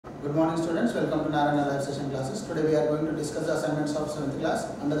Good morning students, welcome to Narayana live session classes. Today we are going to discuss the assignments of 7th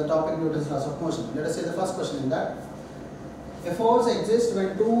class under the topic Newton's laws of motion. Let us see the first question in that. A force exists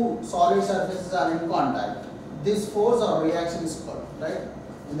when two solid surfaces are in contact. This force or reaction is called, right?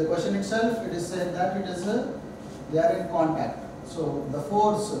 In the question itself it is said that they are in contact. So the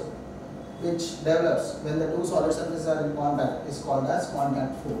force which develops when the two solid surfaces are in contact is called as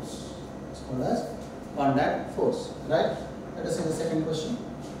contact force. It's called as contact force, right? Let us see the second question.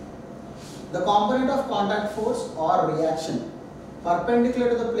 The component of contact force or reaction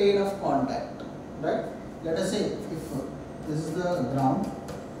perpendicular to the plane of contact, right? Let us say if this is the ground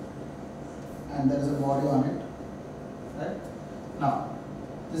and there is a body on it, right? Now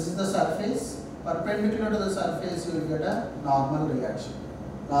this is the surface, perpendicular to the surface you will get a normal reaction.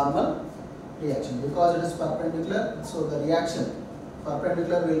 Normal reaction, because it is perpendicular, so the reaction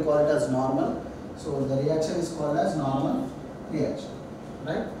perpendicular we will call it as normal. So the reaction is called as normal reaction,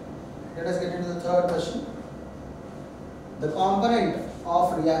 right? Let us get into the third question. The component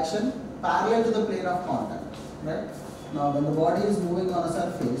of reaction parallel to the plane of contact, right? Now when the body is moving on a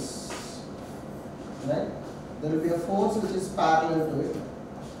surface, right, there will be a force which is parallel to it,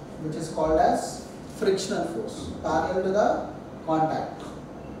 which is called as frictional force, parallel to the contact,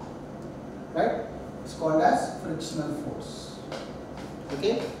 right? It's called as frictional force.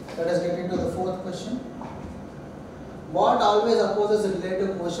 Okay, let us get into the fourth question. What always opposes the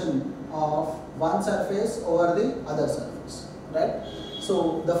relative motion of one surface over the other surface, right?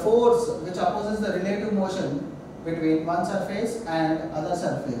 So the force which opposes the relative motion between one surface and other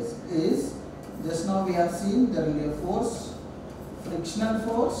surface is, just now we have seen there will be a force, frictional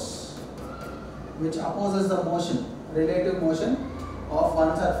force, which opposes the motion, relative motion of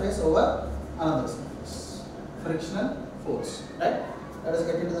one surface over another surface, frictional force, right? Let us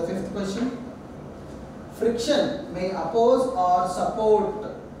get into the fifth question. Friction may oppose or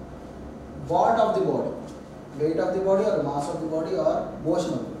support what of the body? Weight of the body or mass of the body or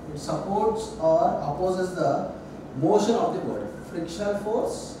motion of the body? It supports or opposes the motion of the body. Frictional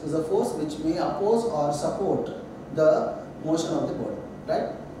force is a force which may oppose or support the motion of the body,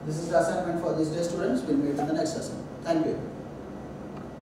 right? This is the assignment for this day, students. We will meet in the next lesson. Thank you.